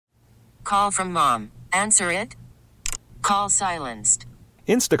Call from mom. Answer it. Call silenced.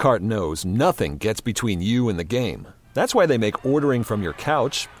 Instacart knows nothing gets between you and the game. That's why they make ordering from your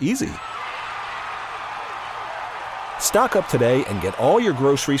couch easy. Stock up today and get all your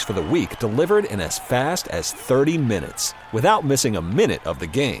groceries for the week delivered in as fast as 30 minutes without missing a minute of the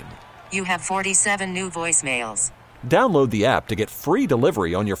game. You have 47 new voicemails. Download the app to get free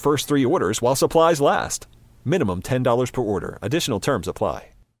delivery on your first 3 orders while supplies last. Minimum $10 per order. Additional terms apply.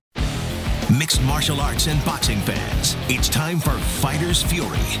 Mixed martial arts and boxing fans, it's time for Fighter's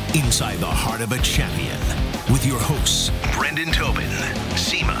Fury, inside the heart of a champion. With your hosts, Brendan Tobin,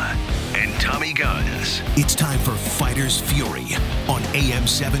 Seema, and Tommy Guns. It's time for Fighter's Fury on AM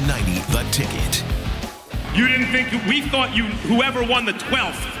 790, The Ticket. You didn't think, we thought whoever won the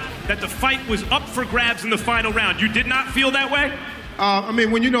 12th, that the fight was up for grabs in the final round. You did not feel that way? I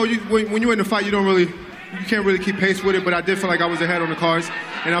mean, when you're in the fight, you can't really keep pace with it, but I did feel like I was ahead on the cards,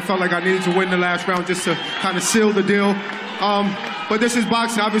 and I felt like I needed to win the last round just to kind of seal the deal. But this is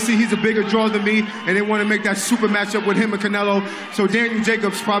boxing. Obviously, he's a bigger draw than me, and they want to make that super matchup with him and Canelo. So Daniel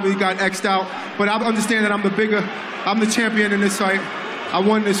Jacobs probably got X'd out, but I understand that I'm the champion in this fight. I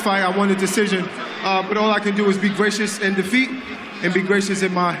won this fight. I won the decision. But all I can do is be gracious in defeat and be gracious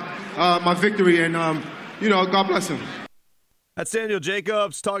in my victory, and God bless him. That's Daniel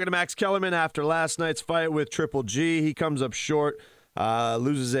Jacobs talking to Max Kellerman after last night's fight with Triple G. He comes up short,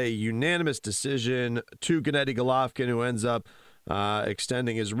 loses a unanimous decision to Gennady Golovkin, who ends up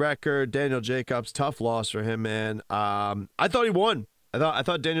extending his record. Daniel Jacobs, tough loss for him, man. I thought he won. I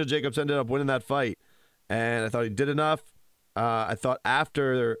thought Daniel Jacobs ended up winning that fight, and I thought he did enough. I thought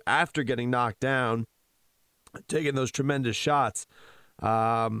after getting knocked down, taking those tremendous shots,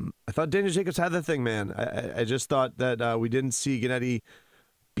 I thought Daniel Jacobs had the thing, man. I just thought that we didn't see Gennady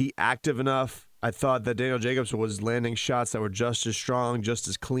be active enough. I thought that Daniel Jacobs was landing shots that were just as strong, just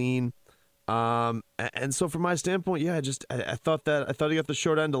as clean. And so from my standpoint, yeah, I thought he got the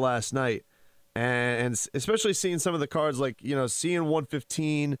short end of last night. And especially seeing some of the cards, like, seeing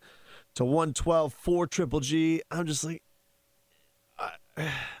 115 to 112 for Triple G, I'm just like,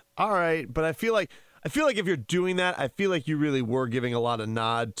 all right. But I feel like if you're doing that, I feel like you really were giving a lot of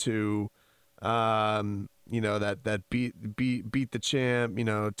nod to, that beat the champ.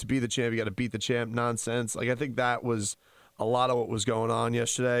 To be the champ, you got to beat the champ nonsense. Like, I think that was a lot of what was going on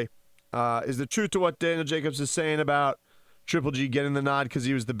yesterday. Is the truth to what Daniel Jacobs is saying about Triple G getting the nod because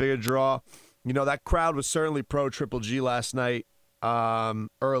he was the bigger draw? That crowd was certainly pro Triple G last night.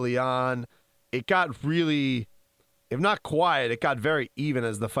 Early on, it got really, if not quiet, it got very even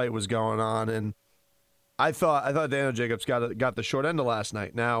as the fight was going on, and I thought Daniel Jacobs got the short end of last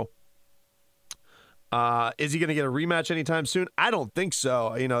night. Now, is he going to get a rematch anytime soon? I don't think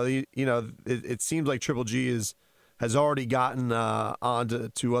so. It seems like Triple G has already gotten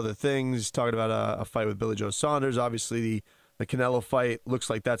on to other things. He's talking about a fight with Billy Joe Saunders. Obviously, the Canelo fight looks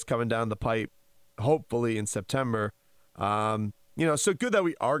like that's coming down the pipe, hopefully in September. So good that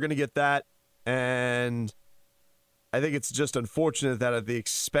we are going to get that, and I think it's just unfortunate that at the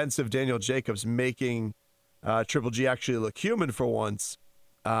expense of Daniel Jacobs making Triple G actually look human for once,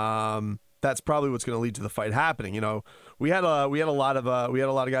 that's probably what's going to lead to the fight happening. We had a lot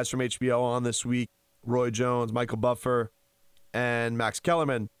of guys from HBO on this week: Roy Jones, Michael Buffer, and Max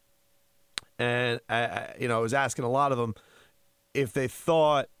Kellerman, and I was asking a lot of them if they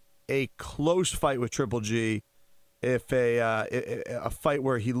thought a close fight with Triple G, if a fight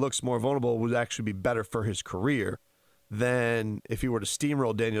where he looks more vulnerable, would actually be better for his career than if he were to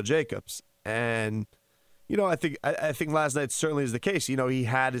steamroll Daniel Jacobs. And I think last night certainly is the case. He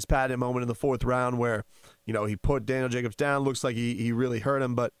had his patent moment in the fourth round where he put Daniel Jacobs down. Looks like he really hurt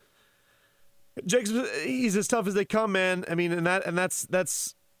him, but Jacobs, he's as tough as they come, man. I mean, and that's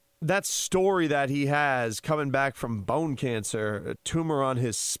that story that he has coming back from bone cancer, a tumor on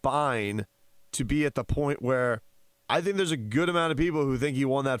his spine, to be at the point where I think there's a good amount of people who think he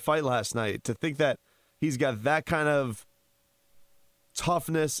won that fight last night. To think that he's got that kind of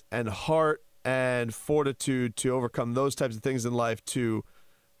toughness and heart and fortitude to overcome those types of things in life, to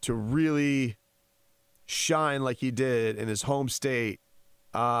really shine like he did in his home state.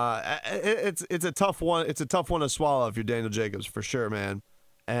 It's a tough one. It's a tough one to swallow if you're Daniel Jacobs, for sure, man.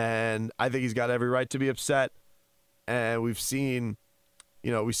 And I think he's got every right to be upset. And we've seen,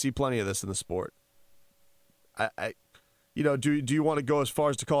 we see plenty of this in the sport. Do you want to go as far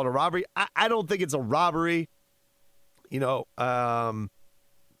as to call it a robbery? I don't think it's a robbery.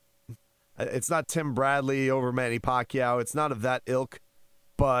 It's not Tim Bradley over Manny Pacquiao. It's not of that ilk.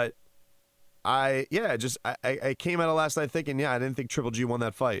 But I came out of last night thinking, I didn't think Triple G won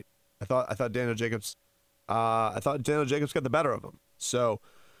that fight. I thought Daniel Jacobs got the better of him. So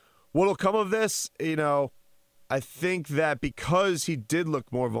What'll come of this, I think that because he did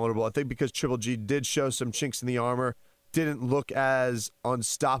look more vulnerable, I think because Triple G did show some chinks in the armor, didn't look as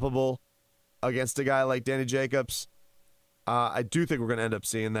unstoppable against a guy like Danny Jacobs, I do think we're going to end up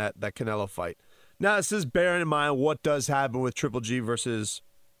seeing that Canelo fight. Now, this is bearing in mind what does happen with Triple G versus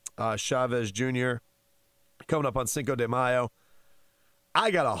Chavez Jr. coming up on Cinco de Mayo.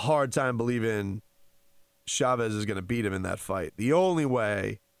 I got a hard time believing Chavez is going to beat him in that fight. The only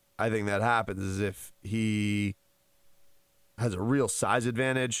way I think that happens is if he has a real size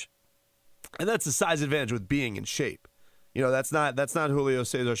advantage, and that's a size advantage with being in shape. That's not Julio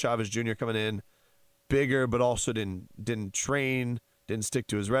Cesar Chavez Jr. coming in bigger, but also didn't train, didn't stick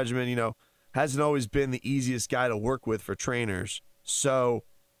to his regimen. Hasn't always been the easiest guy to work with for trainers. So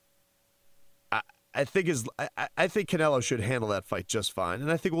I think Canelo should handle that fight just fine,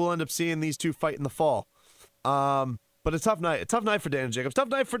 and I think we'll end up seeing these two fight in the fall. But a tough night for Danny Jacobs, tough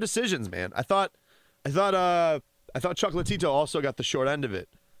night for decisions, man. I thought Chocolatito also got the short end of it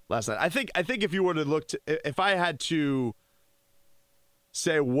last night. I think if you were to if I had to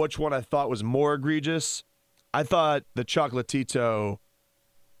say which one I thought was more egregious, I thought the Chocolatito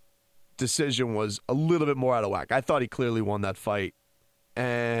decision was a little bit more out of whack. I thought he clearly won that fight,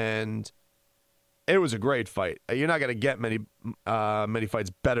 and it was a great fight. You're not going to get many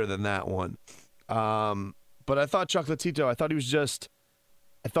fights better than that one. But I thought Chocolatito, I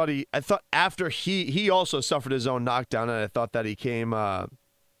thought after he also suffered his own knockdown, and I thought that he came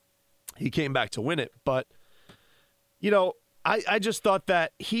back to win it. But, I just thought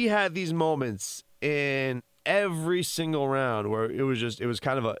that he had these moments in every single round where it was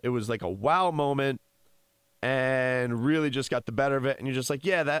like a wow moment and really just got the better of it. And you're just like,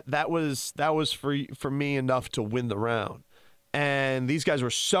 yeah, that was for me enough to win the round. And these guys were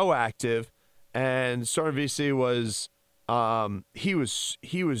so active, and Soren VC was, he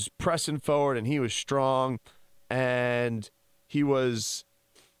was pressing forward, and he was strong, and he was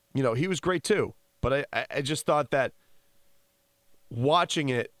great too. But I just thought that watching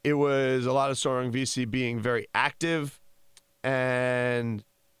it was a lot of Soren VC being very active, and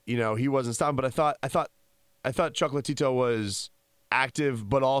he wasn't stopping. But I thought Chocolatito was active,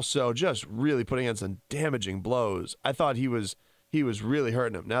 but also just really putting in some damaging blows. I thought he was really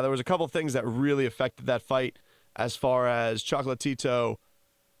hurting him. Now, there was a couple things that really affected that fight, as far as Chocolatito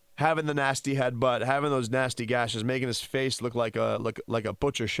having the nasty headbutt, having those nasty gashes, making his face look like a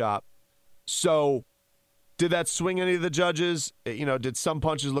butcher shop. So, did that swing any of the judges? Did some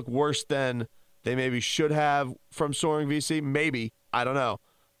punches look worse than they maybe should have from Soren VC? Maybe. I don't know.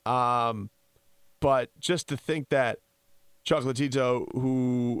 But just to think that Chocolatito,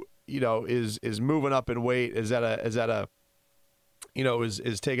 who is moving up in weight, is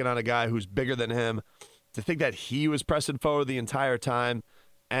taking on a guy who's bigger than him, to think that he was pressing forward the entire time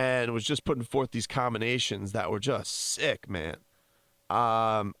and was just putting forth these combinations that were just sick, man.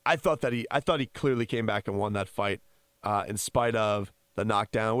 I thought he clearly came back and won that fight, in spite of the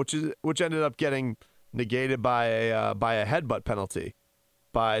knockdown, which ended up getting negated by a headbutt penalty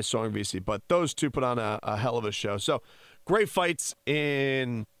by Soren VC. But those two put on a hell of a show. So great fights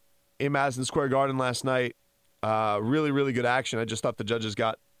in Madison Square Garden last night. Really, really good action. I just thought the judges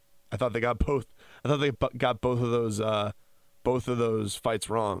got both of those fights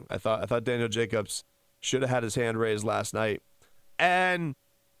wrong. I thought Daniel Jacobs should have had his hand raised last night. And,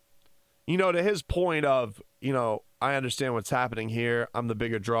 to his point of, I understand what's happening here, I'm the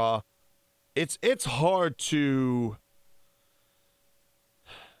bigger draw. It's hard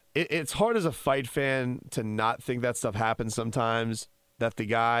it's hard as a fight fan to not think that stuff happens sometimes, that the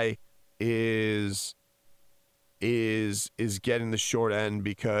guy is getting the short end,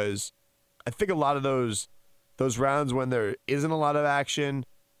 because I think a lot of those rounds when there isn't a lot of action,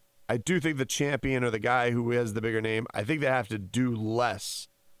 I do think the champion or the guy who has the bigger name, I think they have to do less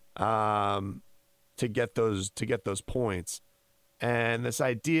to get those points. And this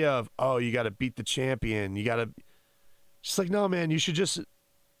idea of, oh, you got to beat the champion, just like, no, man, you should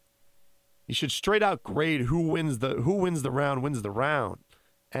straight out grade who wins the round.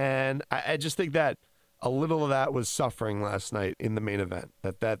 And I just think that a little of that was suffering last night in the main event.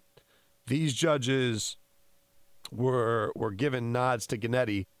 That these judges were given nods to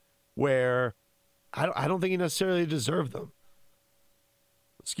Gennady where I don't think he necessarily deserved them.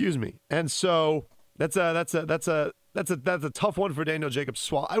 Excuse me. And so that's a tough one for Daniel Jacobs to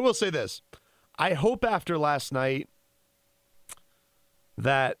swallow. I will say this: I hope after last night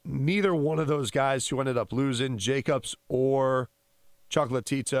that neither one of those guys who ended up losing, Jacobs or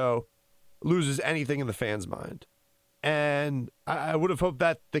Chocolatito, loses anything in the fans' mind. And I would have hoped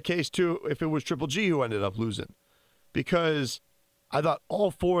that the case too if it was Triple G who ended up losing, because I thought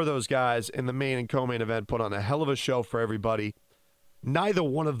all 4 of those guys in the main and co-main event put on a hell of a show for everybody. Neither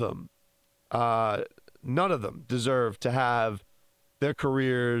one of them, none of them deserve to have their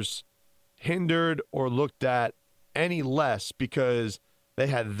careers hindered or looked at any less because they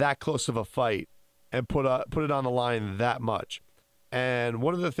had that close of a fight and put it on the line that much. And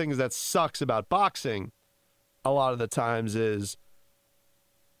one of the things that sucks about boxing a lot of the times is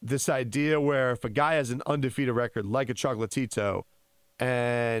this idea where if a guy has an undefeated record like a Chocolatito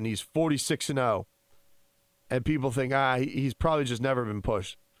and he's 46-0 and people think, he's probably just never been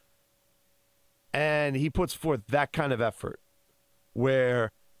pushed. And he puts forth that kind of effort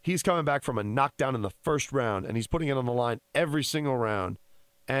where he's coming back from a knockdown in the first round and he's putting it on the line every single round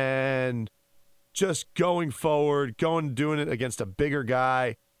and just going forward, doing it against a bigger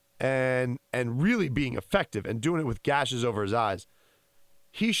guy and really being effective and doing it with gashes over his eyes.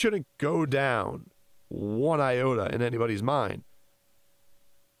 He shouldn't go down one iota in anybody's mind.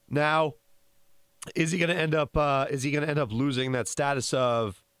 Now, is he going to end up losing that status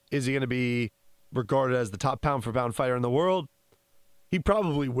of, is he going to be regarded as the top pound for pound fighter in the world? He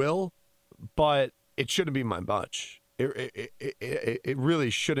probably will, but it shouldn't be by much. It really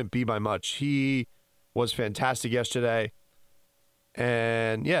shouldn't be by much. He was fantastic yesterday,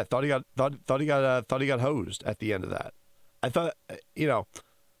 and yeah, thought he got hosed at the end of that. I thought,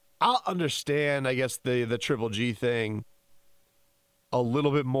 I'll understand, I guess, the Triple G thing a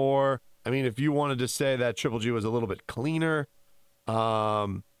little bit more. I mean, if you wanted to say that Triple G was a little bit cleaner,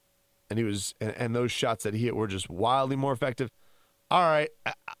 and he was, and those shots that he hit were just wildly more effective. All right,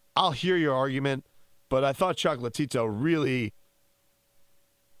 I'll hear your argument, but I thought Chocolatito really,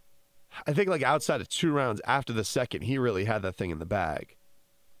 I think like outside of 2 rounds after the second, he really had that thing in the bag.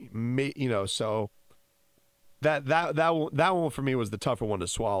 So that one for me was the tougher one to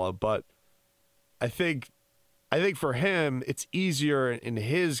swallow. But I think for him, it's easier in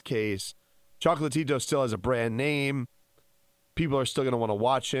his case. Chocolatito still has a brand name. People are still going to want to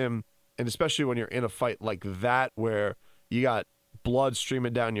watch him. And especially when you're in a fight like that where you got blood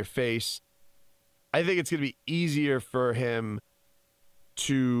streaming down your face, I think it's going to be easier for him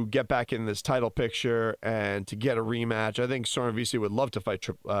to get back in this title picture and to get a rematch. I think Soren Visi would love to fight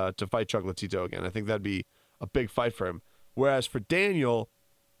Chocolatito again. I think that'd be a big fight for him. Whereas for Daniel,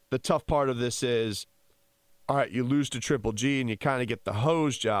 the tough part of this is, all right, you lose to Triple G and you kind of get the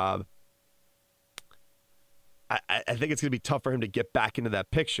hose job. I think it's going to be tough for him to get back into that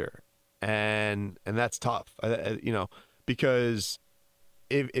picture. And that's tough, because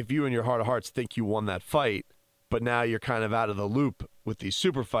if you in your heart of hearts think you won that fight, but now you're kind of out of the loop with these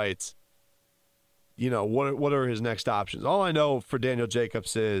super fights, what are his next options? All I know for Daniel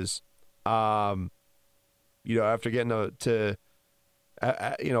Jacobs is, after getting to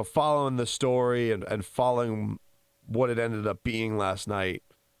following the story and following what it ended up being last night,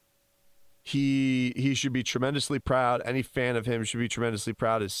 he should be tremendously proud. Any fan of him should be tremendously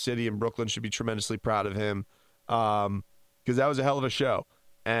proud. His city in Brooklyn should be tremendously proud of him, because that was a hell of a show.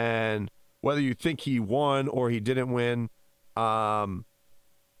 And whether you think he won or he didn't win, from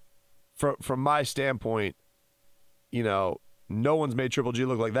my standpoint, no one's made Triple G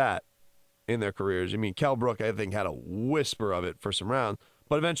look like that in their careers. I mean, Kell Brook, I think, had a whisper of it for some rounds,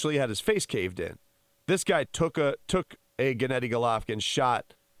 but eventually had his face caved in. This guy took a Gennady Golovkin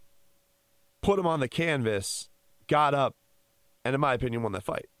shot, put him on the canvas, got up, and in my opinion, won that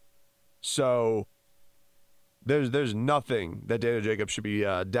fight. So there's nothing that Daniel Jacobs should be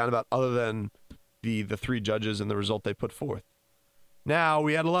down about other than the 3 judges and the result they put forth. Now,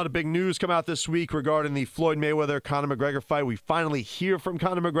 we had a lot of big news come out this week regarding the Floyd Mayweather-Conor McGregor fight. We finally hear from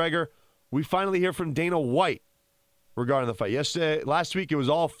Conor McGregor. We finally hear from Dana White regarding the fight. Last week, it was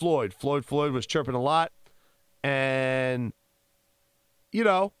all Floyd. Floyd was chirping a lot. And, it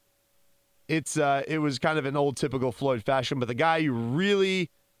was kind of an old typical Floyd fashion, but the guy you really,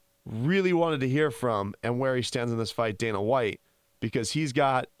 really wanted to hear from and where he stands in this fight, Dana White, because he's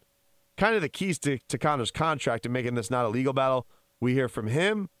got kind of the keys to Conor's contract and making this not a legal battle. We hear from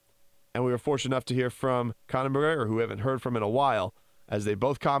him, and we were fortunate enough to hear from Conor McGregor, who we haven't heard from in a while, as they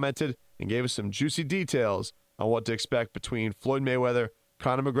both commented and gave us some juicy details on what to expect between Floyd Mayweather,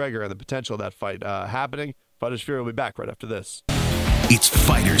 Conor McGregor, and the potential of that fight happening. Fighters Fury will be back right after this. It's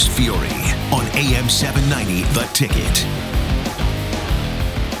Fighters Fury on AM 790, The Ticket.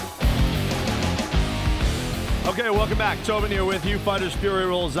 Okay, welcome back. Tobin here with you. Fighters Fury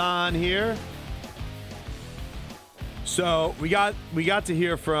rolls on here. So we got to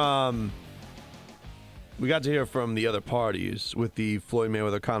hear from the other parties with the Floyd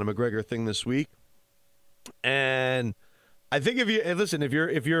Mayweather Conor McGregor thing this week, and I think if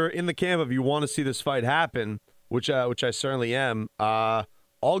you're in the camp, if you want to see this fight happen, which I certainly am,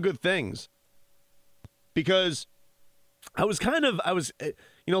 all good things. Because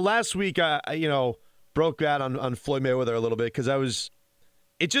last week I broke out on Floyd Mayweather a little bit because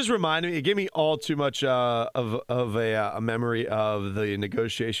it just reminded me, it gave me all too much of a memory of the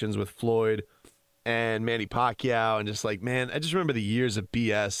negotiations with Floyd and Manny Pacquiao, and just like, man, I just remember the years of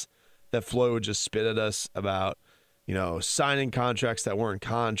BS that Floyd would just spit at us about, signing contracts that weren't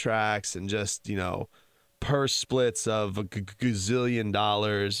contracts, and just, purse splits of a gazillion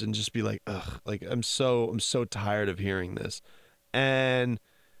dollars, and just be like, ugh, like I'm so tired of hearing this. And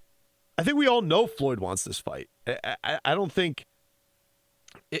I think we all know Floyd wants this fight. I don't think.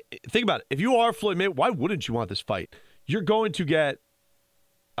 Think about it. If you are Floyd Mayweather, why wouldn't you want this fight? You're going to get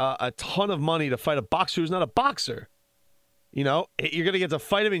a ton of money to fight a boxer who's not a boxer. You're going to get to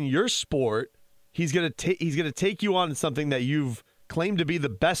fight him in your sport. He's going to take you on something that you've claimed to be the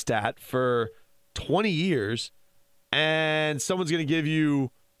best at for 20 years, and someone's going to give you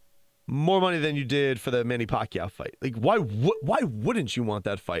more money than you did for the Manny Pacquiao fight. Like, why wouldn't you want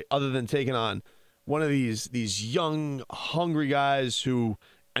that fight other than taking on one of these young, hungry guys who,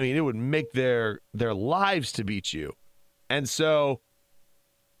 it would make their lives to beat you? And so,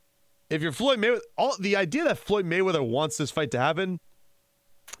 if you're Floyd Mayweather, the idea that Floyd Mayweather wants this fight to happen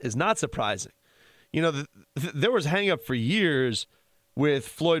is not surprising. There was hang up for years with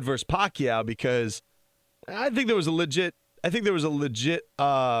Floyd versus Pacquiao because I think there was a legit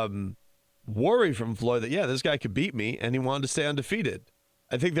worry from Floyd that, yeah, this guy could beat me, and he wanted to stay undefeated.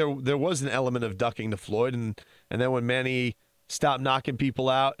 I think there was an element of ducking to Floyd, and then when Manny stopped knocking people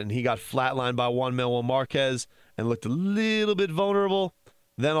out and he got flatlined by Juan Manuel Marquez and looked a little bit vulnerable,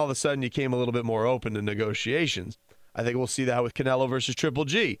 then all of a sudden you came a little bit more open to negotiations. I think we'll see that with Canelo versus Triple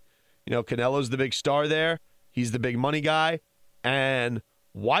G. Canelo's the big star there. He's the big money guy. And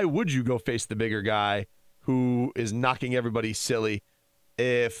why would you go face the bigger guy who is knocking everybody silly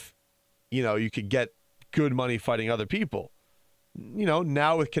if, you could get good money fighting other people?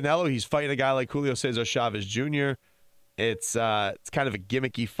 Now with Canelo, he's fighting a guy like Julio Cesar Chavez Jr. It's kind of a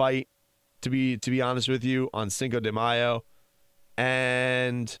gimmicky fight, to be honest with you, on Cinco de Mayo.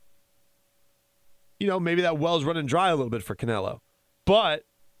 And, maybe that well's running dry a little bit for Canelo. But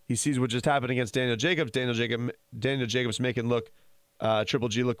he sees what just happened against Daniel Jacobs. Daniel Jacobs making Triple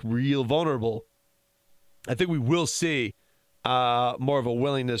G look real vulnerable. I think we will see more of a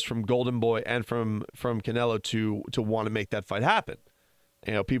willingness from Golden Boy and from Canelo to want to make that fight happen.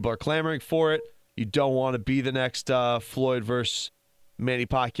 People are clamoring for it. You don't want to be the next Floyd versus Manny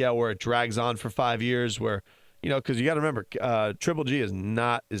Pacquiao where it drags on for 5 years, where, because you got to remember, Triple G is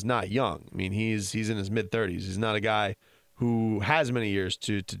not young. He's in his mid-30s. He's not a guy who has many years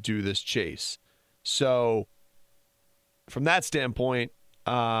to do this chase. So from that standpoint,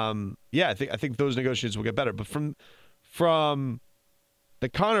 I think those negotiations will get better. But from the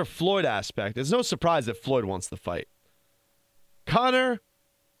Conor Floyd aspect, it's no surprise that Floyd wants the fight. Conor,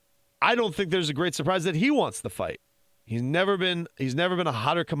 I don't think there's a great surprise that he wants the fight. He's never been a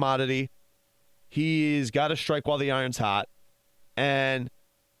hotter commodity. He's got to strike while the iron's hot. And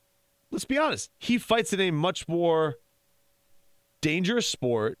let's be honest, he fights in a much more dangerous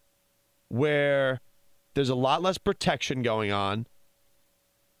sport where there's a lot less protection going on.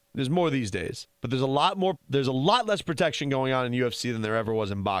 There's more these days, but there's a lot less protection going on in UFC than there ever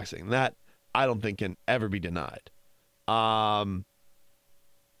was in boxing. That I don't think can ever be denied.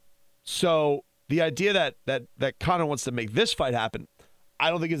 So the idea that Conor wants to make this fight happen, I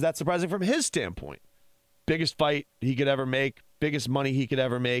don't think is that surprising from his standpoint. Biggest fight he could ever make, biggest money he could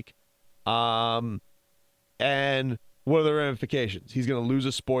ever make. And what are the ramifications? He's going to lose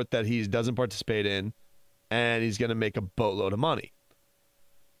a sport that he doesn't participate in, and he's going to make a boatload of money.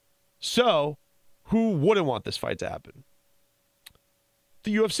 So, who wouldn't want this fight to happen?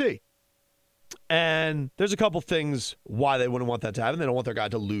 The UFC. And there's a couple things why they wouldn't want that to happen. They don't want their guy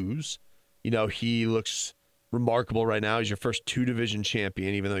to lose. He looks remarkable right now. He's your first 2-division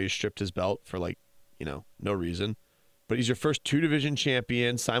champion, even though you stripped his belt for no reason. But he's your first 2-division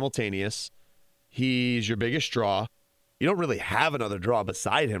champion simultaneous. He's your biggest draw. You don't really have another draw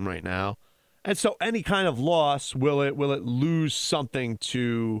beside him right now. And so any kind of loss, will it lose something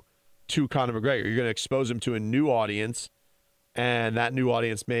to Conor McGregor? You're going to expose him to a new audience, and that new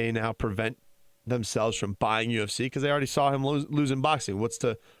audience may now prevent themselves from buying UFC because they already saw him lose in boxing. What's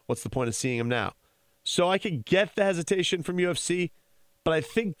the point of seeing him now? So I can get the hesitation from UFC, but I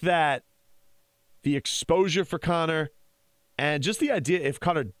think that the exposure for Conor and just the idea if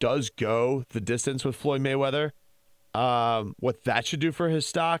Conor does go the distance with Floyd Mayweather, what that should do for his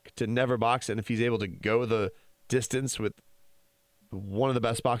stock to never box, and if he's able to go the distance with one of the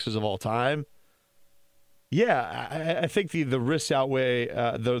best boxers of all time, Yeah, I think the risks outweigh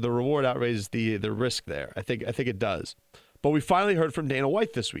the reward outweighs the risk there. I think it does. But we finally heard from Dana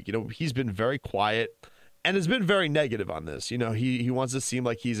White this week. He's been very quiet and has been very negative on this. He wants to seem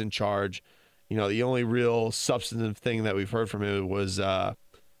like he's in charge. The only real substantive thing that we've heard from him was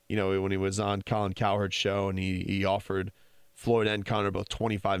when he was on Colin Cowherd's show and he offered Floyd and Conor both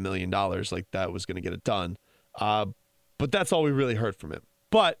 $25 million, like that was going to get it done. But that's all we really heard from him.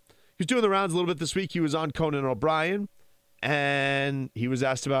 But he was doing the rounds a little bit this week. He was on Conan O'Brien, and he was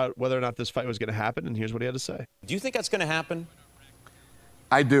asked about whether or not this fight was going to happen, and here's what he had to say. Do you think that's going to happen?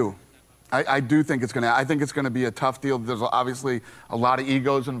 I do. I do think it's going to. I think it's going to be a tough deal. There's obviously a lot of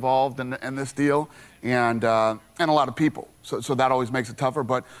egos involved in this deal, and a lot of people. So that always makes it tougher.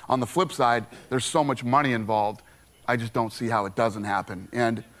 But on the flip side, there's so much money involved. I just don't see how it doesn't happen.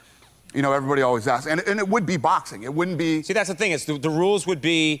 And everybody always asks, and it would be boxing. It wouldn't be. See, that's the thing. The rules would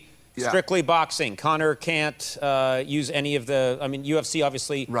be strictly boxing. Conor can't use any of the. I mean, UFC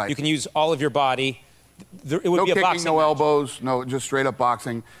obviously. Right. You can use all of your body. It would no be a kicking, boxing no match. elbows, no, just straight up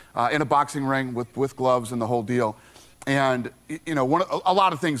boxing in a boxing ring with gloves and the whole deal. And a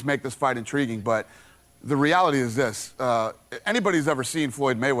lot of things make this fight intriguing, but the reality is this: anybody who's ever seen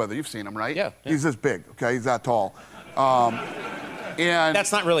Floyd Mayweather, you've seen him, right? Yeah. He's this big, okay? He's that tall. And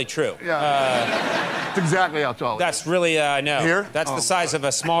that's not really true. Yeah, that's exactly how tall. That's really no. Here? That's the size of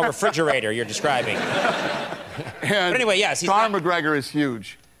a small refrigerator you're describing. But anyway, yes, Conor McGregor is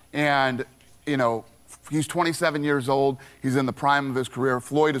huge, and he's 27 years old. He's in the prime of his career.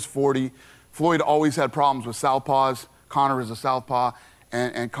 Floyd is 40. Floyd always had problems with southpaws. Conor is a southpaw,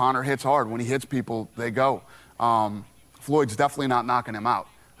 and Conor hits hard. When he hits people, they go. Floyd's definitely not knocking him out.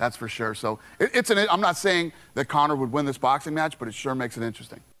 That's for sure. So I'm not saying that Conor would win this boxing match, but it sure makes it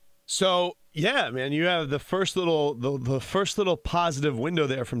interesting. So yeah, man, you have the first little positive window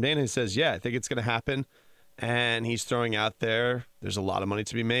there from Dana. He says, yeah, I think it's going to happen, and he's throwing out there's a lot of money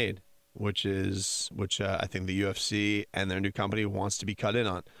to be made, which I think the UFC and their new company wants to be cut in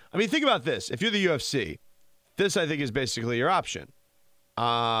on. I mean, think about this. If you're the UFC, this I think is basically your option.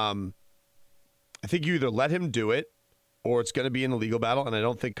 I think you either let him do it, or it's going to be an illegal battle, and I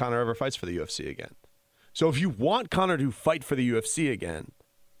don't think Conor ever fights for the UFC again. So if you want Conor to fight for the UFC again,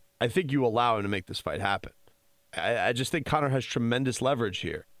 I think you allow him to make this fight happen. I just think Conor has tremendous leverage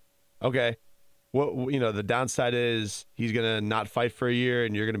here. Okay, the downside is he's going to not fight for a year,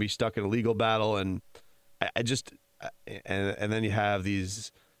 and you're going to be stuck in a legal battle, and and then you have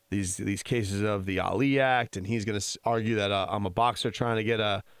these cases of the Ali Act, and he's going to argue that I'm a boxer trying to get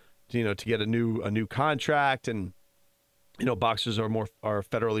a new contract, and boxers are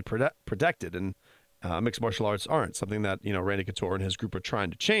federally protected, and mixed martial arts aren't. Something that Randy Couture and his group are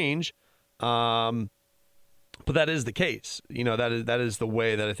trying to change, but that is the case. That is the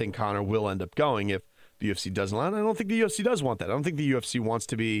way that I think Conor will end up going if the UFC doesn't allow it. I don't think the UFC does want that. I don't think the UFC wants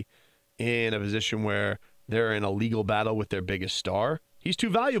to be in a position where they're in a legal battle with their biggest star. He's too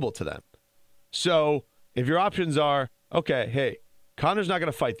valuable to them. So if your options are, okay, hey, Conor's not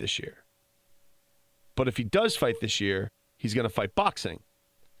going to fight this year, but if he does fight this year, he's going to fight boxing.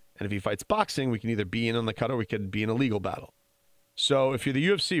 And if he fights boxing, we can either be in on the cut or we could be in a legal battle. So if you're the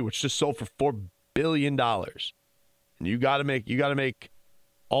UFC, which just sold for $4 billion, and you got to make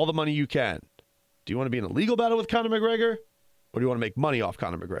all the money you can, do you want to be in a legal battle with Conor McGregor, or do you want to make money off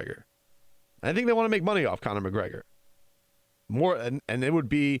Conor McGregor? I think they want to make money off Conor McGregor. More, and it would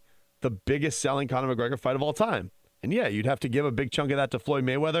be the biggest selling Conor McGregor fight of all time. And yeah, you'd have to give a big chunk of that to Floyd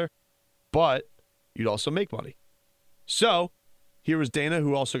Mayweather, but you'd also make money. So here was Dana,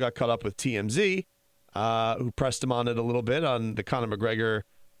 who also got caught up with TMZ, who pressed him on it a little bit on the Conor McGregor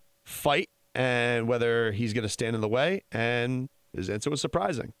fight and whether he's going to stand in the way. And his answer was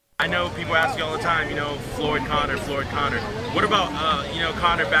surprising. I know people ask you all the time, Floyd Conor. What about,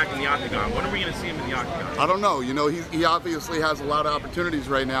 Conor back in the octagon? When are we going to see him in the octagon? I don't know. He obviously has a lot of opportunities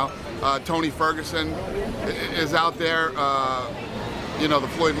right now. Tony Ferguson is out there. The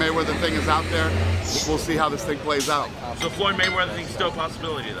Floyd Mayweather thing is out there. We'll see how this thing plays out. So Floyd Mayweather thing's still a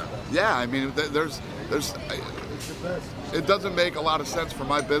possibility, though? Yeah, I mean, it doesn't make a lot of sense for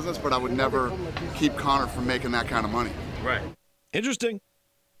my business, but I would never keep Conor from making that kind of money. Right. Interesting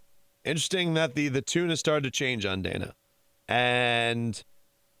that the tune has started to change on Dana. And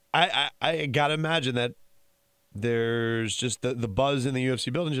I got to imagine that there's just the buzz in the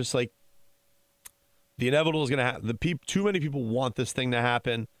UFC building, just like the inevitable is going to happen. Too many people want this thing to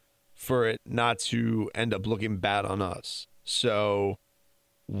happen for it not to end up looking bad on us. So,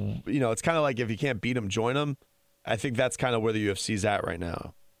 it's kind of like if you can't beat them, join them. I think that's kind of where the UFC's at right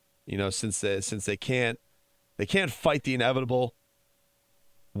now. Since they can't fight the inevitable,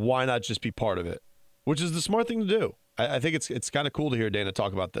 why not just be part of it? which is the smart thing to do. I think it's kind of cool to hear Dana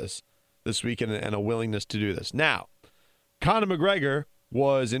talk about this week and a willingness to do this. Now, Conor McGregor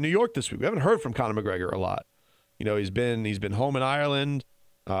was in New York this week. We haven't heard from Conor McGregor a lot. He's been home in Ireland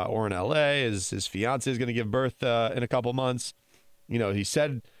or in LA. His fiance is going to give birth in a couple months. He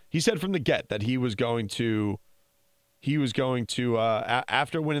said from the get that he was going to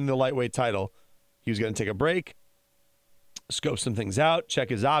after winning the lightweight title, he was going to take a break, scope some things out, check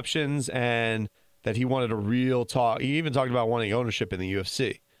his options, and that he wanted a real talk. He even talked about wanting ownership in the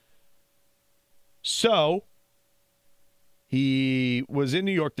UFC. So he was in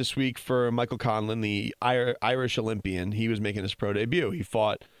New York this week for Michael Conlan, the Irish Olympian. He was making his pro debut. He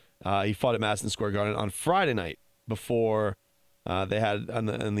fought at Madison Square Garden on Friday night before they had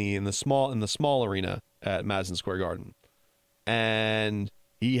in the small arena at Madison Square Garden, and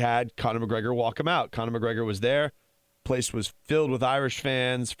he had Conor McGregor walk him out. Conor McGregor was there. Place was filled with Irish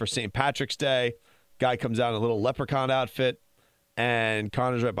fans for St. Patrick's Day. Guy comes out in a little leprechaun outfit, and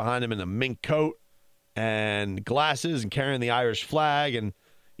Conor's right behind him in a mink coat and glasses and carrying the Irish flag, and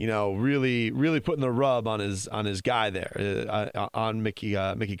really putting the rub on his guy there on Mickey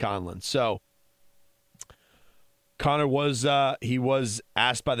Conlan. So Conor was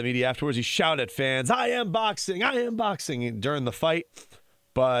asked by the media afterwards. He shouted at fans, "I am boxing during the fight,"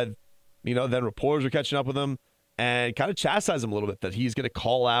 but then reporters were catching up with him and kind of chastised him a little bit that he's going to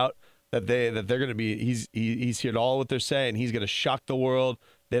call out that they're going to be he's heard all what they're saying. He's going to shock the world.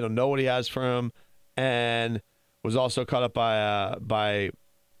 They don't know what he has for him, and was also caught up by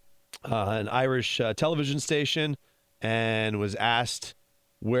an Irish television station and was asked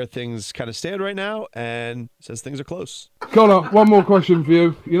where things kind of stand right now, and says things are close. Conor, one more question for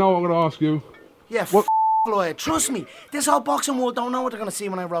you. You know what I'm going to ask you? Yeah, Floyd, trust me. This whole boxing world don't know what they're going to see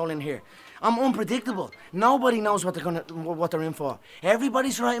when I roll in here. I'm unpredictable. Nobody knows what they're in for.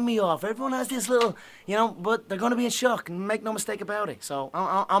 Everybody's writing me off. Everyone has this little, but they're going to be in shock. Make no mistake about it. So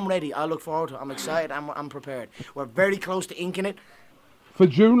I'm ready. I look forward to it. I'm excited. I'm prepared. We're very close to inking it. For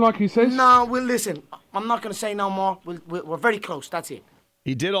June, like he says? No, well, listen. I'm not going to say no more. We're very close. That's it.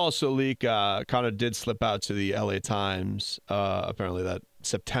 He did also leak, Conor did slip out to the LA Times, apparently that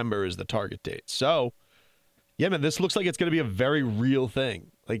September is the target date. So, yeah, man, this looks like it's going to be a very real thing.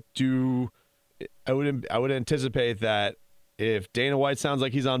 Like, I would anticipate that if Dana White sounds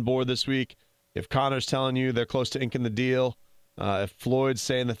like he's on board this week, if Conor's telling you they're close to inking the deal, if Floyd's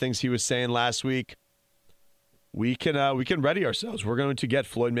saying the things he was saying last week, we can ready ourselves. We're going to get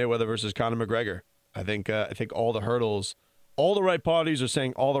Floyd Mayweather versus Conor McGregor. I think all the hurdles, all the right parties are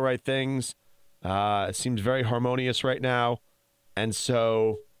saying all the right things. It seems very harmonious right now, and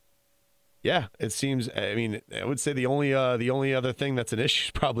so. Yeah, it seems. I mean, I would say the only other thing that's an issue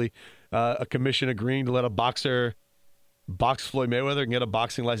is probably a commission agreeing to let a boxer box Floyd Mayweather and get a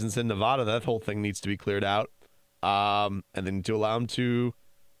boxing license in Nevada. That whole thing needs to be cleared out, and then to allow him to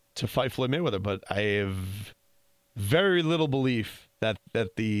fight Floyd Mayweather. But I have very little belief that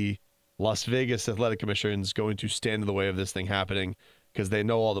the Las Vegas Athletic Commission is going to stand in the way of this thing happening because they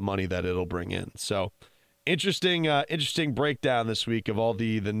know all the money that it'll bring in. So interesting breakdown this week of all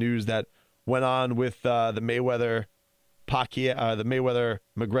the news that went on with the Mayweather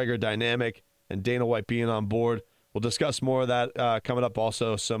McGregor dynamic and Dana White being on board. We'll discuss more of that coming up.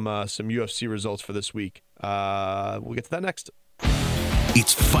 Also, some UFC results for this week. We'll get to that next.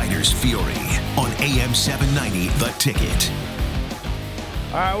 It's Fighters Fury on AM 790, The Ticket.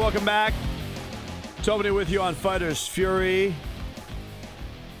 All right, welcome back. Tobin with you on Fighters Fury.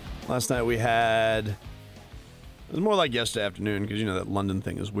 Last night we had. It was more like yesterday afternoon because that London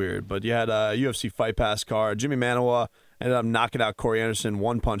thing is weird. But you had a UFC Fight Pass card. Jimmy Manuwa ended up knocking out Corey Anderson,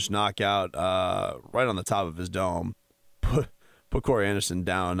 one-punch knockout right on the top of his dome. Put Corey Anderson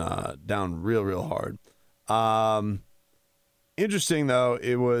down real hard. Interesting, though,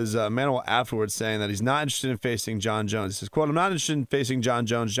 it was Manuwa afterwards saying that he's not interested in facing John Jones. He says, quote, "I'm not interested in facing John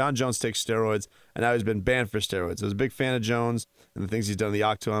Jones. John Jones takes steroids, and now he's been banned for steroids. I was a big fan of Jones and the things he's done in the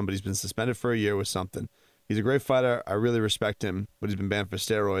Octagon, but he's been suspended for a year with something. He's a great fighter. I really respect him, but he's been banned for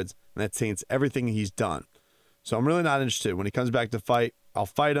steroids, and that taints everything he's done. So I'm really not interested. When he comes back to fight, I'll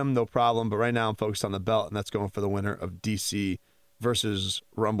fight him, no problem. But right now I'm focused on the belt, and that's going for the winner of DC versus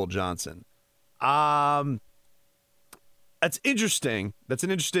Rumble Johnson." That's interesting. That's an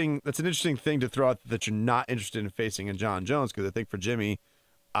interesting thing to throw out that you're not interested in facing in John Jones, because I think for Jimmy,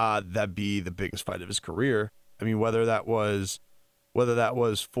 that'd be the biggest fight of his career. I mean, whether that was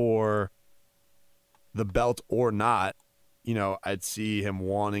for the belt or not, I'd see him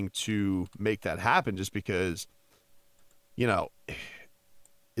wanting to make that happen just because,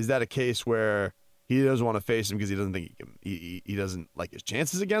 is that a case where he doesn't want to face him because he doesn't think he doesn't like his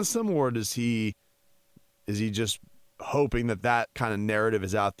chances against him, or does he Is he just hoping that kind of narrative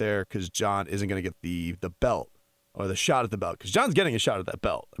is out there because John isn't going to get the belt or the shot at the belt? Because John's getting a shot at that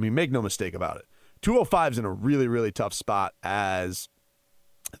belt. I mean, make no mistake about it. 205's in a really, really tough spot as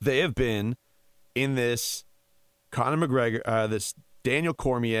they have been in this Conor McGregor, this Daniel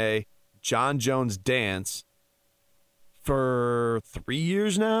Cormier, John Jones dance for 3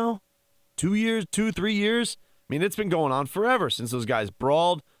 years now? 3 years? I mean, it's been going on forever since those guys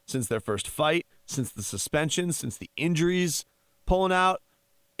brawled, since their first fight, since the suspension, since the injuries pulling out.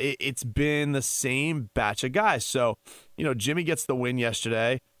 It's been the same batch of guys. So, Jimmy gets the win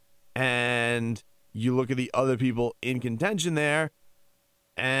yesterday, and you look at the other people in contention there,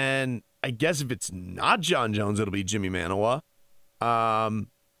 and I guess if it's not John Jones, it'll be Jimmy Manuwa.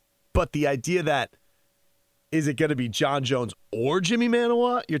 But the idea that, is it going to be John Jones or Jimmy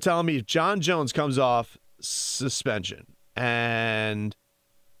Manuwa? You're telling me if John Jones comes off suspension and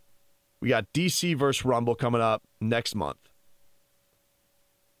we got DC versus Rumble coming up next month.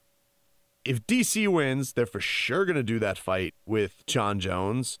 If DC wins, they're for sure going to do that fight with John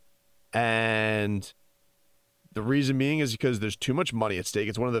Jones. And the reason being is because there's too much money at stake.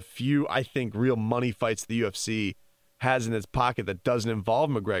 It's one of the few, I think, real money fights the UFC has in its pocket that doesn't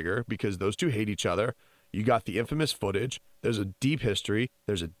involve McGregor because those two hate each other. You got the infamous footage. There's a deep history.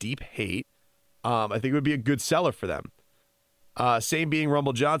 There's a deep hate. I think it would be a good seller for them. Same being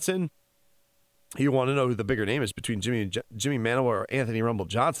Rumble Johnson. You want to know who the bigger name is between Jimmy Manuwa or Anthony Rumble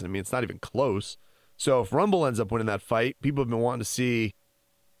Johnson. I mean, it's not even close. So if Rumble ends up winning that fight, people have been wanting to see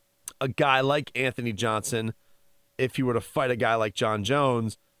a guy like Anthony Johnson. If he were to fight a guy like John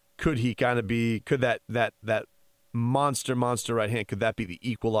Jones, could he kind of be, could that monster right hand, could that be the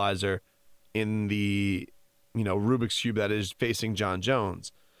equalizer in the, Rubik's Cube that is facing John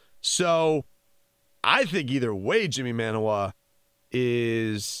Jones? So I think either way, Jimmy Manuwa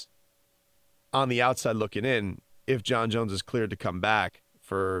is on the outside looking in if John Jones is cleared to come back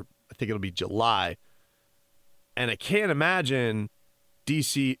for, I think it'll be July. And I can't imagine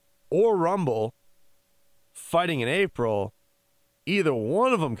DC or Rumble fighting in April, either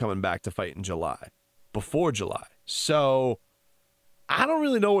one of them coming back to fight in July, before July. So I don't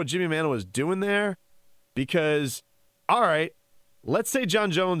really know what Jimmy Manuwa is doing there because, all right, let's say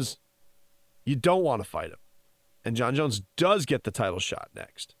John Jones, you don't want to fight him, and John Jones does get the title shot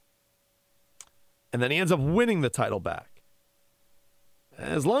next, and then he ends up winning the title back.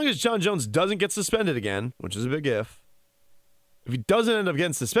 As long as John Jones doesn't get suspended again, which is a big if he doesn't end up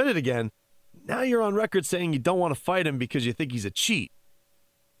getting suspended again, now you're on record saying you don't want to fight him because you think he's a cheat.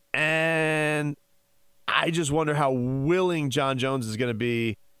 And I just wonder how willing John Jones is going to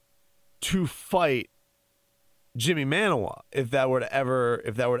be to fight Jimmy Manuwa if that were to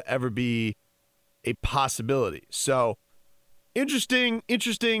ever be a possibility. So interesting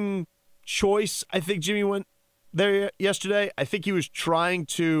choice. I think Jimmy went there yesterday. I think he was trying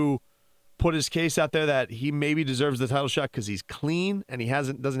to put his case out there that he maybe deserves the title shot because he's clean and he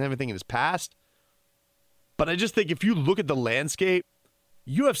doesn't have anything in his past. But I just think if you look at the landscape,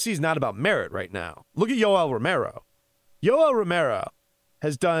 UFC is not about merit right now. Look at Yoel Romero. Yoel Romero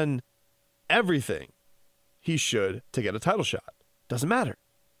has done everything he should to get a title shot. Doesn't matter.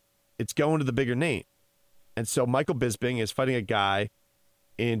 It's going to the bigger name. And so Michael Bisping is fighting a guy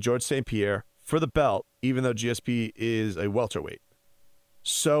in George St. Pierre for the belt, even though GSP is a welterweight.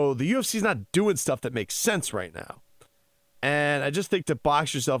 So the UFC is not doing stuff that makes sense right now. And I just think to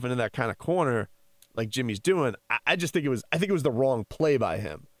box yourself into that kind of corner like Jimmy's doing, I think it was the wrong play by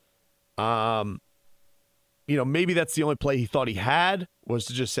him. Maybe that's the only play he thought he had was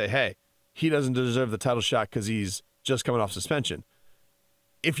to just say, hey, he doesn't deserve the title shot because he's just coming off suspension.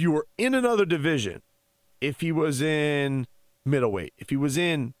 If you were in another division, if he was in middleweight, if he was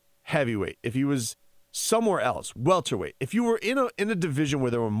in heavyweight, if he was somewhere else, welterweight, if you were in a division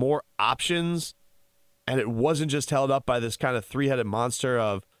where there were more options and it wasn't just held up by this kind of three-headed monster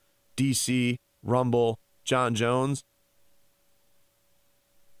of DC, Rumble, John Jones,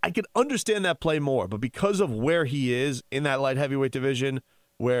 I could understand that play more. But because of where he is in that light heavyweight division,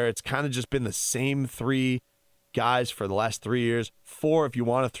 where it's kind of just been the same three guys for the last 3 years, 4 if you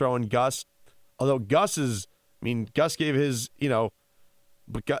want to throw in Gus, although Gus gave his,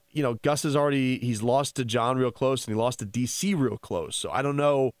 but Gus is he's lost to John real close and he lost to DC real close. So I don't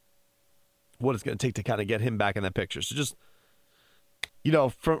know what it's going to take to kind of get him back in that picture. So just,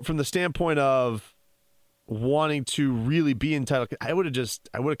 from the standpoint of wanting to really be in title, I would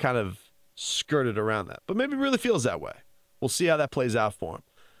have kind of skirted around that, but maybe it really feels that way. We'll see how that plays out for him.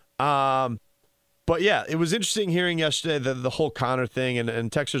 But yeah, it was interesting hearing yesterday the whole Conor thing,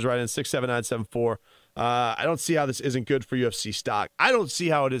 and Texter's right in 67974. I don't see how this isn't good for UFC stock. I don't see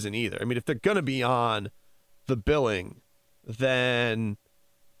how it isn't either. I mean, if they're going to be on the billing, then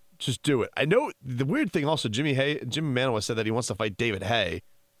just do it. I know the weird thing also, Jimmy Manuwa said that he wants to fight David Haye,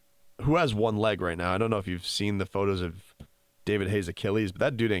 who has one leg right now. I don't know if you've seen the photos of David Haye's Achilles, but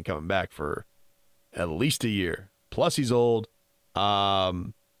that dude ain't coming back for at least a year. Plus he's old. Plus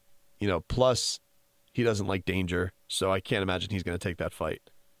he doesn't like danger, so I can't imagine he's going to take that fight.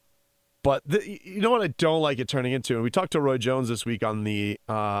 But you know what I don't like it turning into, and we talked to Roy Jones this week on the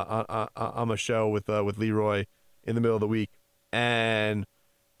on a show with Leroy in the middle of the week, and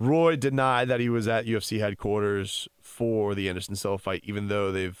Roy denied that he was at UFC headquarters for the Anderson Silva fight, even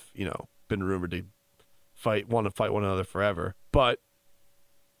though they've been rumored to want to fight one another forever. But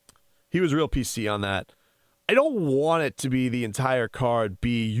he was real PC on that. I don't want it to be the entire card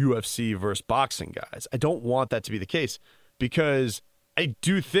be UFC versus boxing, guys. I don't want that to be the case, because I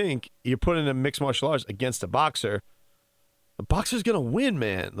do think you put in a mixed martial arts against a boxer, the boxer's going to win,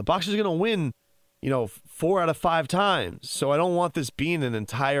 man. The boxer's going to win, 4 out of 5 times. So I don't want this being an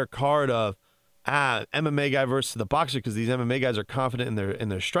entire card of MMA guy versus the boxer, because these MMA guys are confident in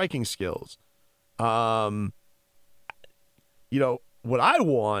their striking skills. What I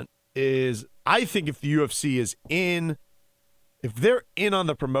want is, I think if the UFC is if they're in on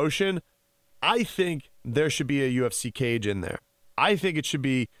the promotion, I think there should be a UFC cage in there. I think it should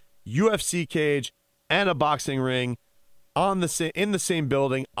be UFC cage and a boxing ring in the same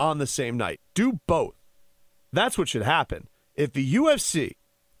building on the same night. Do both. That's what should happen. If the UFC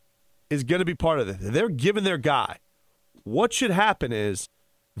is going to be part of it, they're giving their guy, what should happen is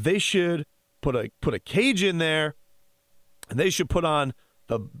they should put a cage in there, and they should put on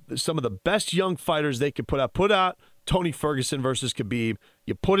some of the best young fighters they could put out. Put out Tony Ferguson versus Khabib.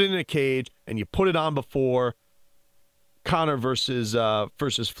 You put it in a cage, and you put it on before Conor versus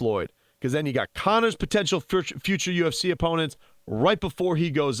Floyd, because then you got Conor's potential future UFC opponents right before he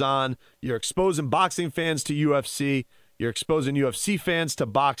goes on. You're exposing boxing fans to UFC. You're exposing UFC fans to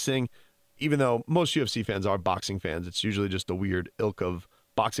boxing, even though most UFC fans are boxing fans. It's usually just a weird ilk of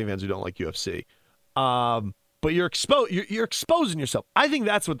boxing fans who don't like UFC. But you're exposing yourself. I think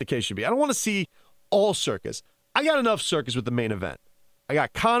that's what the case should be. I don't want to see all circus. I got enough circus with the main event. I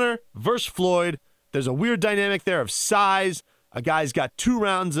got Conor versus Floyd. There's a weird dynamic there of size. A guy's got 2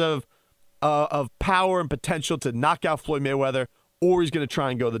 rounds of power and potential to knock out Floyd Mayweather, or he's going to try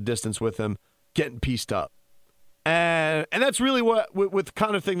and go the distance with him, getting pieced up. And that's really what, with the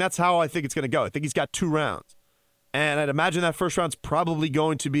Conor thing, that's how I think it's going to go. I think he's got 2 rounds. And I'd imagine that first round's probably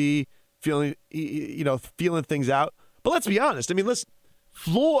going to be feeling things out. But let's be honest. I mean,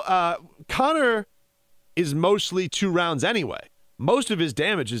 Conor is mostly 2 rounds anyway. Most of his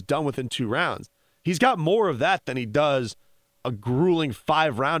damage is done within 2 rounds. He's got more of that than he does a grueling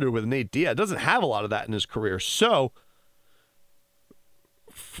 5-rounder with Nate Diaz. Doesn't have a lot of that in his career. So,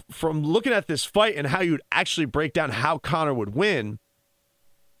 from looking at this fight and how you'd actually break down how Conor would win,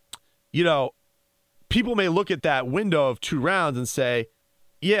 people may look at that window of 2 rounds and say,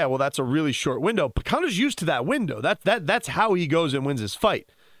 yeah, well, that's a really short window. But Conor's used to that window. That's how he goes and wins his fight.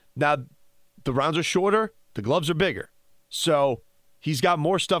 Now, the rounds are shorter, the gloves are bigger. So he's got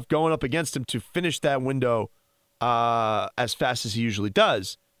more stuff going up against him to finish that window as fast as he usually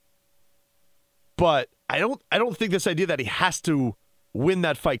does. But I don't think this idea that he has to win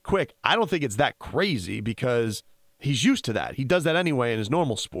that fight quick, I don't think it's that crazy, because he's used to that. He does that anyway in his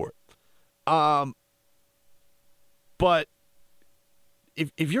normal sport. But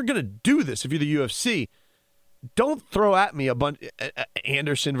if you're going to do this, if you're the UFC, don't throw at me a bunch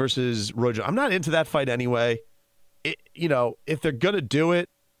Anderson versus Rojo. I'm not into that fight anyway. If they're going to do it,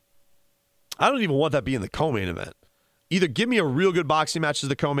 I don't even want that being the co-main event. Either give me a real good boxing match as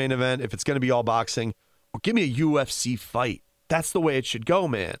the co-main event if it's going to be all boxing, or give me a UFC fight. That's the way it should go,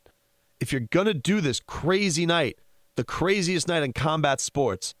 man. If you're going to do this crazy night, the craziest night in combat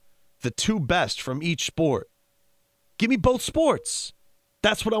sports, the 2 best from each sport, give me both sports.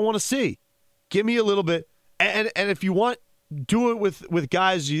 That's what I want to see. Give me a little bit. And if you want, do it with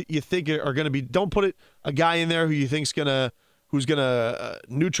guys you think are going to be. Don't put a guy in there who you think's who's gonna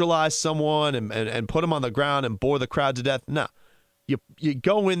neutralize someone and put him on the ground and bore the crowd to death. No, you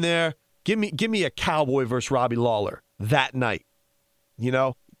go in there. Give me a Cowboy versus Robbie Lawler that night.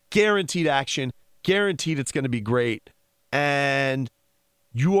 Guaranteed action. Guaranteed it's going to be great. And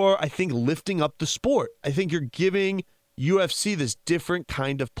you are, I think, lifting up the sport. I think you're giving UFC this different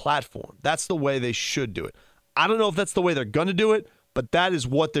kind of platform. That's the way they should do it. I don't know if that's the way they're going to do it, but that is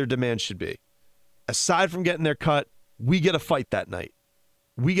what their demand should be. Aside from getting their cut, we get a fight that night.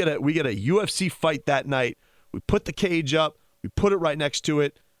 We get a UFC fight that night. We put the cage up. We put it right next to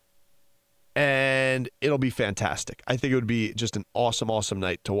it. And it'll be fantastic. I think it would be just an awesome, awesome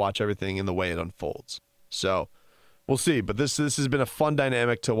night to watch everything in the way it unfolds. So we'll see. But this has been a fun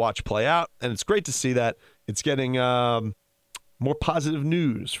dynamic to watch play out, and it's great to see that it's getting more positive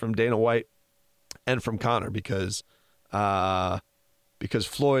news from Dana White and from Conor because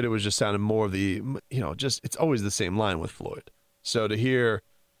Floyd, it was just sounding more of the, just it's always the same line with Floyd. So to hear,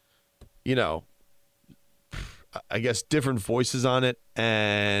 I guess different voices on it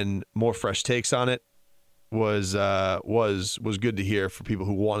and more fresh takes on it was good to hear for people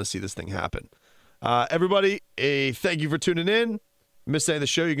who want to see this thing happen. Everybody, thank you for tuning in. Missed any of the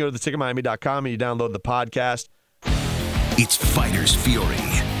show, you can go to theticketmiami.com and you download the podcast. It's Fighters Fury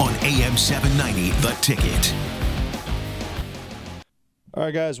on AM 790, The Ticket. All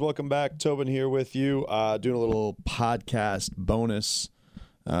right, guys, welcome back. Tobin here with you, doing a little podcast bonus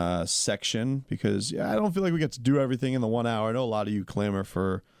section because I don't feel like we get to do everything in the 1 hour. I know a lot of you clamor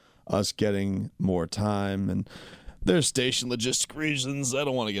for us getting more time, and there's station logistic reasons I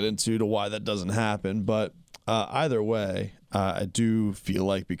don't want to get into to why that doesn't happen. But either way, I do feel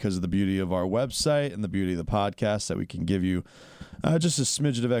like because of the beauty of our website and the beauty of the podcast that we can give you just a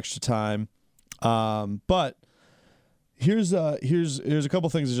smidgen of extra time. But here's a couple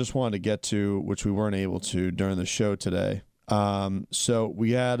things I just wanted to get to, which we weren't able to during the show today. So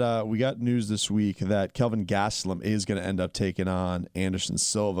we got news this week that Kelvin Gastelum is going to end up taking on Anderson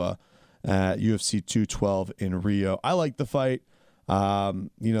Silva at UFC 212 in Rio. I like the fight.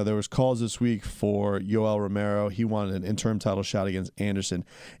 There was calls this week for Yoel Romero. He wanted an interim title shot against Anderson.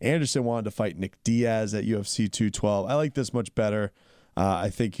 Anderson wanted to fight Nick Diaz at UFC 212. I like this much better. I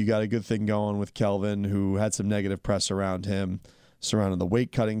think you got a good thing going with Kelvin, who had some negative press around him surrounding the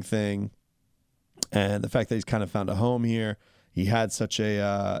weight cutting thing, and the fact that he's kind of found a home here. He had such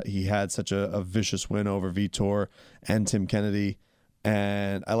a vicious win over Vitor and Tim Kennedy,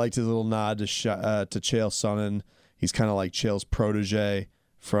 and I liked his little nod to Chael Sonnen. He's kind of like Chael's protege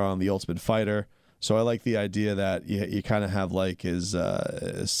from The Ultimate Fighter. So I like the idea that you kind of have like his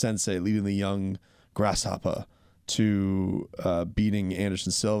sensei leading the young grasshopper to beating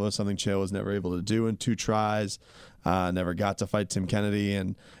Anderson Silva, something Chael was never able to do in 2 tries. Never got to fight Tim Kennedy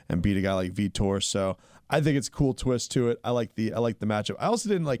and beat a guy like Vitor. So I think it's a cool twist to it. I like the matchup. I also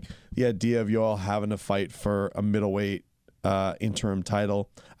didn't like the idea of Yoel having to fight for a middleweight interim title.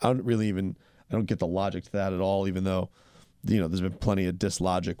 I don't get the logic to that at all, even though, there's been plenty of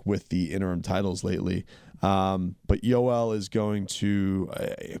dislogic with the interim titles lately. But Yoel is going to,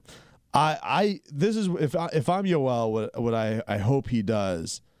 if I'm Yoel, what I hope he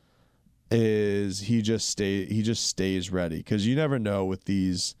does is he just stays ready, because you never know with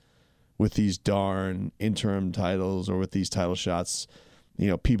these darn interim titles or with these title shots,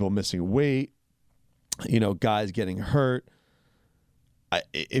 people missing weight, guys getting hurt.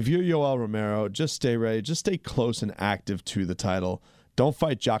 If you're Yoel Romero, just stay ready. Just stay close and active to the title. Don't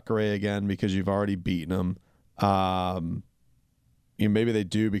fight Jacare again because you've already beaten him. Maybe they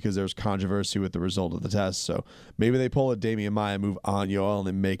do because there was controversy with the result of the test. So maybe they pull a Damian Maia, move on Yoel, and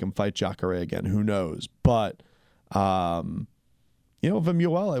then make him fight Jacare again. Who knows? But if I'm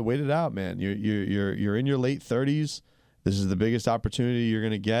Yoel, I wait it out, man. You're in your late 30s. This is the biggest opportunity you're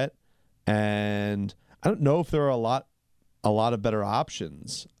going to get, and I don't know if there are a lot of better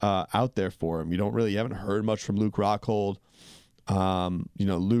options out there for him. You haven't heard much from Luke Rockhold.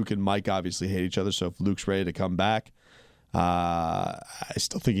 Luke and Mike obviously hate each other, so if Luke's ready to come back, I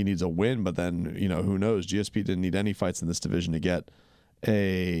still think he needs a win, but then, who knows? GSP didn't need any fights in this division to get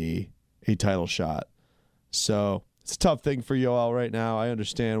a title shot. So it's a tough thing for Yoel right now. I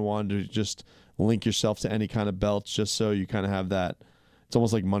understand wanting to just link yourself to any kind of belts just so you kind of have that. It's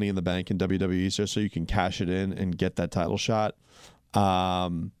almost like Money in the Bank in WWE, so you can cash it in and get that title shot.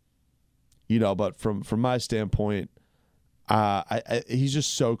 But from my standpoint, he's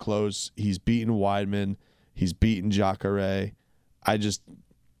just so close. He's beaten Weidman. He's beaten Jacare.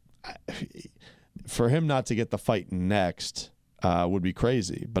 For him not to get the fight next would be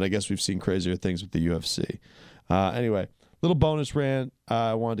crazy. But I guess we've seen crazier things with the UFC. Anyway, little bonus rant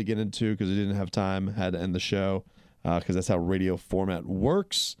I wanted to get into because I didn't have time. Had to end the show because that's how radio format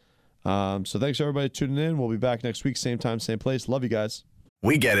works. So thanks everybody tuning in. We'll be back next week, same time, same place. Love you guys.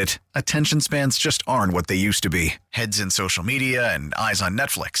 We get it. Attention spans just aren't what they used to be. Heads in social media and eyes on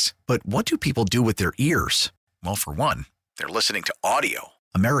Netflix. But what do people do with their ears? Well, for one, they're listening to audio.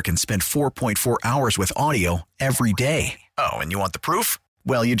 Americans spend 4.4 hours with audio every day. Oh, and you want the proof?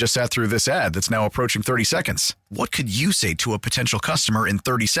 Well, you just sat through this ad that's now approaching 30 seconds. What could you say to a potential customer in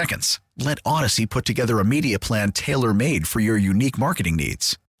 30 seconds? Let Odyssey put together a media plan tailor-made for your unique marketing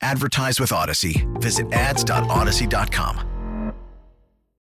needs. Advertise with Odyssey. Visit ads.odyssey.com.